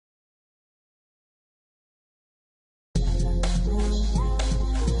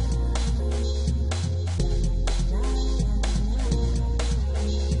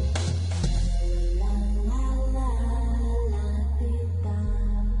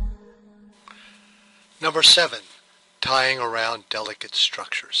Number 7. Tying around delicate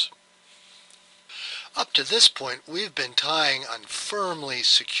structures. Up to this point, we've been tying on firmly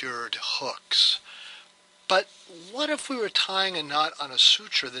secured hooks. But what if we were tying a knot on a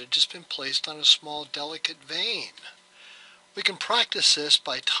suture that had just been placed on a small delicate vein? We can practice this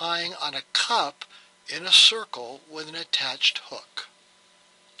by tying on a cup in a circle with an attached hook.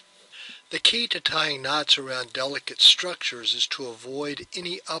 The key to tying knots around delicate structures is to avoid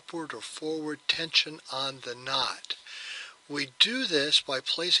any upward or forward tension on the knot. We do this by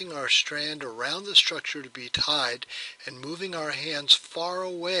placing our strand around the structure to be tied and moving our hands far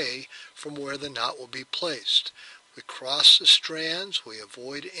away from where the knot will be placed. We cross the strands, we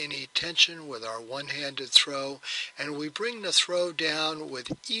avoid any tension with our one-handed throw, and we bring the throw down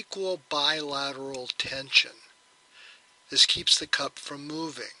with equal bilateral tension. This keeps the cup from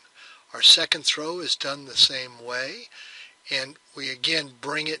moving. Our second throw is done the same way, and we again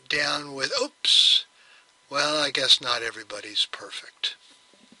bring it down with, oops, well, I guess not everybody's perfect.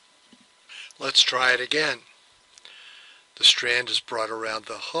 Let's try it again. The strand is brought around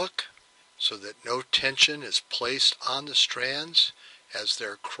the hook so that no tension is placed on the strands as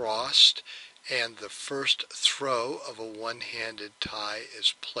they're crossed, and the first throw of a one-handed tie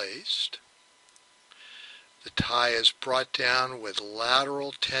is placed. The tie is brought down with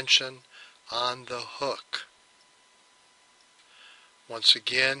lateral tension on the hook. Once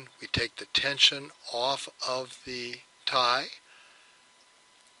again, we take the tension off of the tie,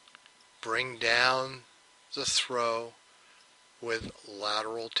 bring down the throw with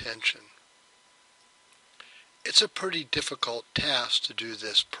lateral tension. It's a pretty difficult task to do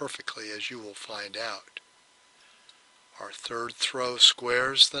this perfectly, as you will find out. Our third throw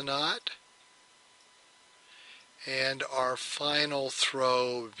squares the knot, and our final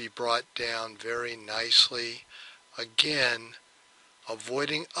throw would be brought down very nicely, again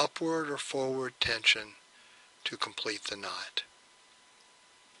avoiding upward or forward tension to complete the knot.